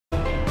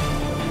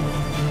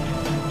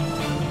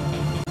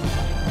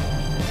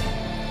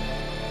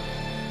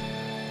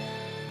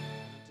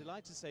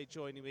delighted to say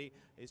joining me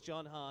is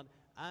John Hahn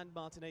and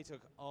Martin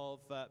Atock of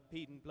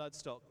Peden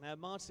Bloodstock. Now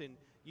Martin,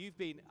 you've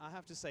been, I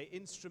have to say,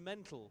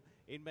 instrumental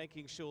in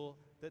making sure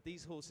that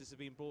these horses have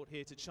been brought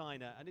here to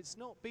China, and it's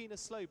not been a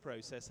slow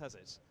process, has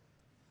it?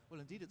 Well,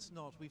 indeed it's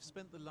not. We've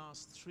spent the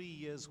last 3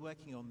 years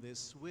working on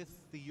this with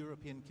the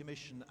European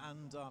Commission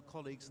and our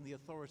colleagues and the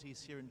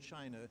authorities here in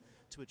China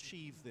to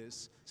achieve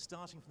this,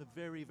 starting from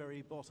the very,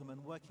 very bottom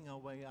and working our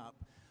way up,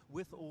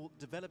 with all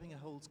developing a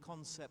whole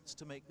concepts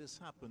to make this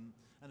happen.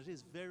 And it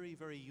is very,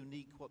 very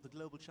unique what the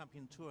Global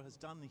Champion Tour has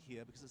done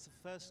here, because it's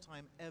the first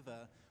time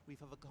ever we've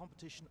had a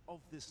competition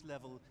of this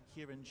level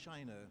here in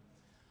China.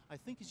 I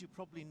think, as you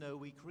probably know,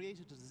 we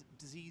created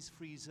a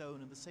disease-free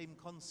zone in the same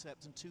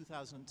concept in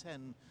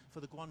 2010 for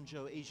the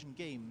Guangzhou Asian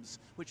Games,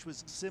 which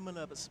was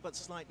similar but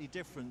slightly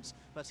different.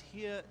 But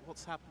here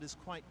what's happened is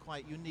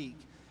quite unique.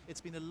 It's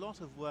been a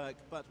lot of work,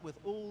 but with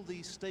all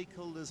the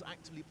stakeholders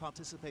actively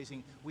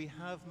participating, we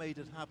have made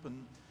it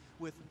happen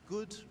with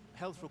good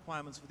health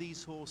requirements for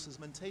these horses,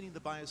 maintaining the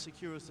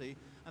biosecurity,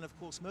 and of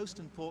course, most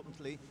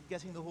importantly,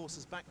 getting the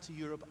horses back to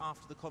Europe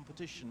after the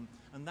competition.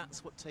 And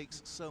that's what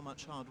takes so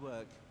much hard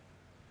work.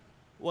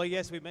 Well,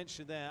 yes, we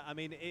mentioned there, I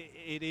mean,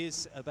 it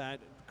is about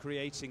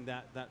creating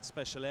that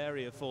special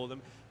area for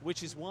them,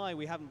 which is why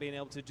we haven't been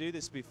able to do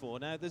this before.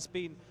 Now, there's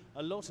been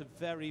a lot of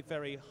very,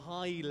 very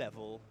high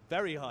level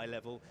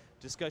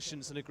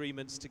discussions and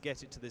agreements to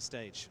get it to this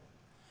stage.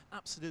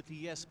 Absolutely,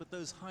 yes, but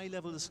those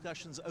high-level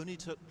discussions only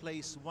took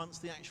place once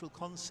the actual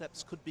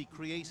concepts could be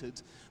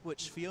created,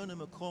 which Fiona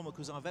McCormack,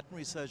 who's our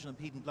veterinary surgeon at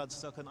Peden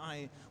Bloodstock,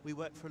 and we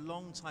worked for a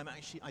long time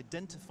actually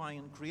identifying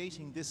and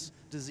creating this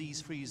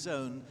disease-free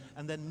zone,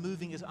 and then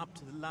moving it up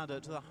to the ladder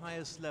to the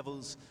highest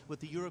levels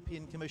with the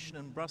European Commission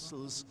in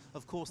Brussels,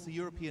 of course the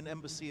European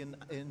Embassy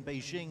in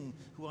Beijing,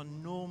 who are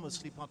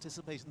enormously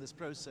participating in this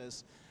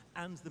process,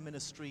 and the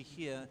ministry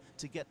here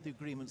to get the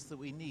agreements that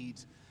we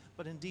need.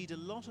 But indeed, a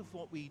lot of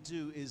what we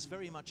do is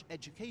very much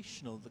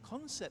educational. The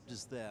concept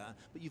is there,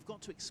 but you've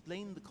got to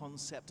explain the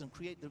concept and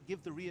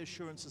give the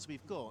reassurances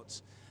we've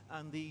got.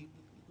 And the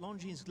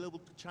Longines Global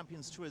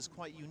Champions Tour is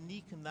quite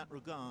unique in that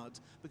regard,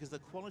 because the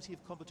quality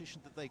of competition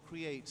that they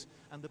create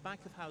and the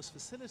back-of-house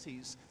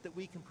facilities that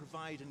we can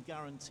provide and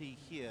guarantee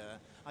here.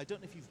 I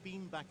don't know if you've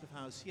been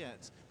back-of-house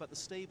yet, but the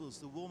stables,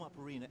 the warm-up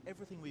arena,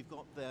 everything we've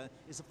got there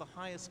is of the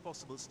highest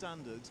possible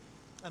standard.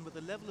 And with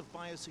the level of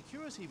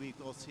biosecurity we've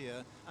got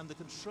here and the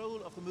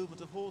control of the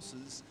movement of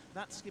horses,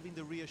 that's giving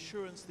the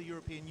reassurance to the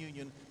European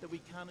Union that we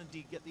can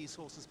indeed get these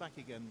horses back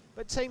again.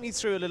 But take me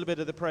through a little bit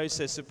of the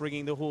process of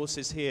bringing the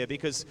horses here,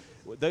 because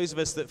those of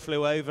us that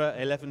flew over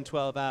 11,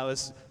 12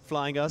 hours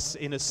flying us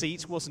in a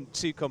seat wasn't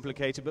too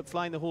complicated, but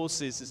flying the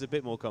horses is a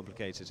bit more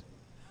complicated.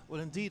 Well,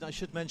 indeed, I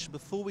should mention,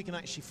 before we can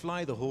actually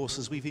fly the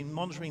horses, we've been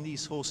monitoring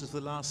these horses for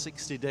the last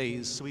 60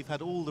 days. So we've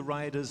had all the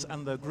riders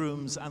and their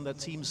grooms and their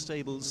team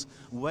stables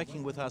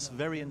working with us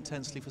very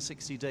intensely for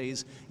 60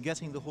 days,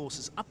 getting the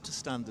horses up to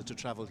standard to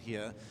travel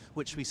here,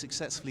 which we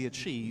successfully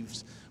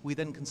achieved. We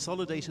then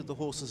consolidated the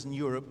horses in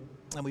Europe,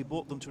 and we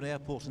brought them to an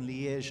airport in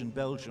Liège in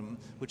Belgium,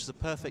 which is a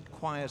perfect,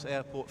 quiet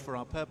airport for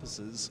our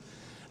purposes.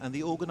 And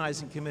the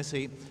organizing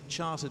committee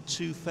chartered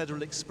 2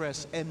 Federal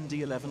Express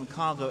MD-11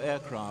 cargo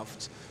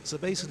aircraft. So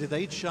basically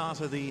they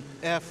charter the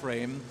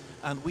airframe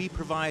and we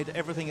provide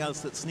everything else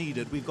that's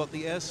needed. We've got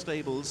the air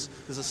stables,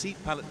 there's a seat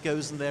pallet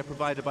goes in there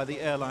provided by the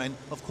airline,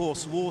 of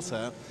course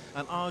water,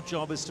 and our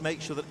job is to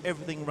make sure that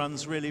everything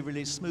runs really,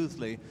 really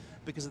smoothly.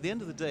 Because at the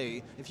end of the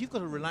day, if you've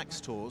got a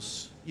relaxed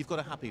horse, you've got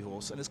a happy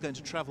horse and it's going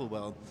to travel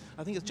well.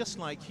 I think it's just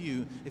like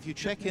you. If you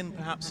check in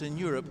perhaps in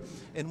Europe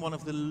in one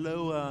of the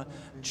lower,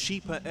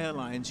 cheaper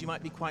airlines, you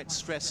might be quite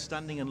stressed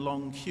standing in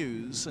long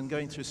queues and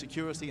going through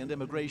security and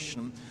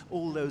immigration,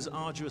 all those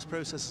arduous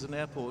processes in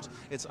airport.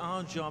 It's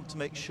our job to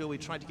make sure we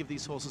try to give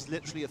these horses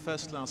literally a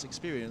first-class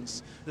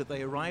experience, that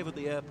they arrive at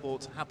the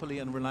airport happily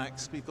and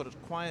relaxed. We've got a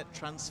quiet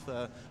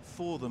transfer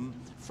for them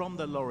from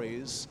the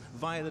lorries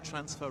via the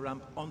transfer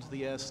ramp onto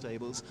the air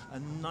stables, a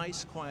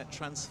nice quiet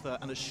transfer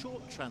and a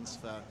short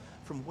transfer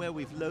from where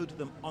we've loaded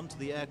them onto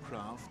the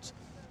aircraft.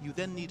 You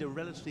then need a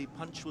relatively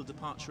punctual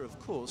departure, of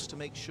course, to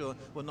make sure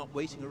we're not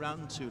waiting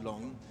around too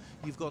long.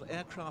 You've got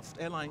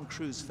airline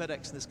crews,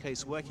 FedEx in this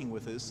case, working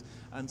with us,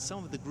 and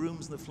some of the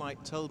grooms in the flight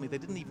told me they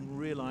didn't even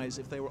realize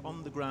if they were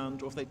on the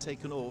ground or if they'd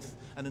taken off,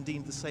 and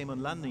indeed the same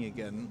on landing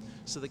again.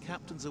 So the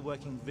captains are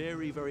working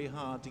very, very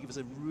hard to give us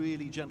a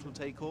really gentle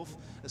takeoff,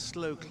 a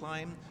slow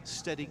climb,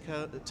 steady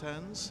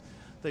turns.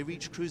 They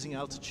reach cruising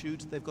altitude,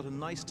 they've got a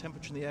nice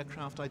temperature in the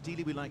aircraft.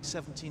 Ideally we like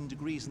 17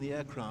 degrees in the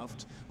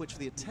aircraft, which for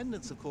the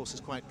attendants of course is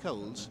quite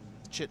cold,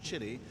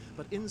 chilly,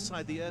 but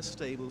inside the air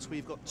stables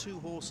we've got 2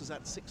 horses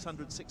at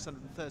 600,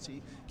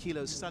 630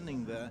 kilos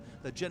standing there.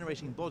 They're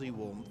generating body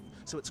warmth,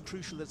 so it's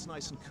crucial that it's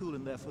nice and cool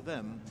in there for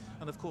them.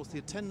 And of course the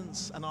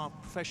attendants and our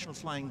professional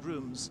flying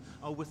grooms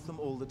are with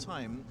them all the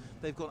time.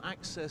 They've got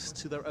access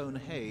to their own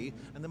hay,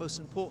 and the most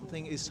important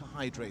thing is to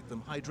hydrate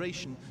them.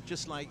 Hydration,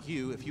 just like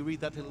you, if you read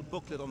that little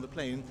booklet on the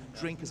plane,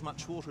 drink as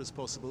much water as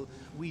possible.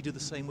 We do the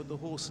same with the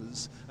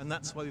horses, and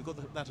that's why we've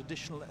got that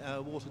additional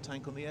water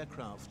tank on the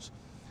aircraft.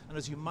 And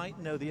as you might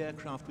know, the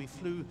aircraft, we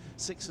flew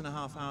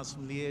 6.5 hours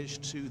from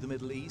Liège to the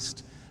Middle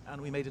East,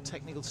 and we made a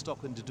technical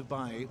stop into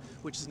Dubai,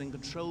 which is an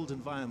controlled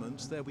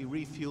environment. There we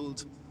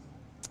refueled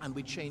and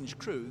we changed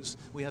crews.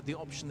 We had the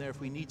option there, if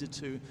we needed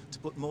to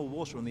put more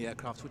water on the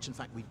aircraft, which in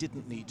fact we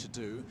didn't need to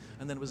do.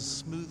 And then it was a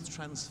smooth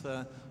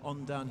transfer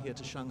on down here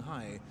to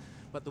Shanghai.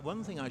 But the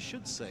one thing I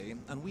should say,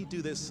 and we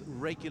do this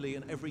regularly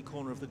in every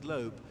corner of the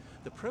globe,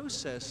 the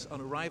process on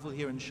arrival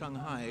here in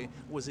Shanghai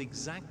was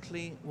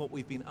exactly what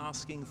we've been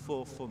asking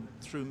for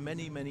through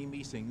many, many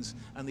meetings,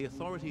 and the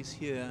authorities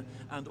here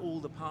and all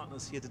the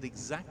partners here did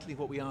exactly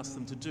what we asked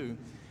them to do.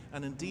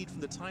 And indeed, from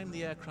the time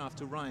the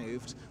aircraft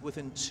arrived,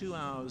 within 2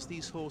 hours,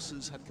 these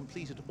horses had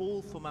completed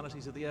all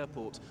formalities at the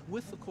airport,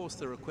 with, of course,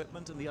 their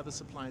equipment and the other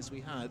supplies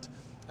we had,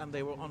 and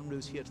they were en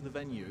route here to the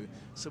venue.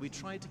 So we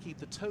tried to keep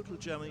the total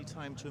journey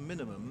time to a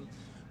minimum,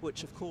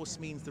 which of course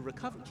means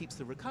keeps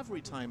the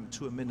recovery time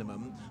to a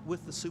minimum,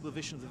 with the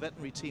supervision of the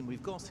veterinary team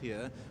we've got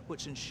here,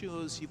 which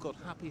ensures you've got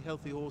happy,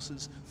 healthy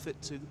horses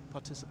fit to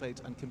participate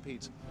and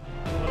compete.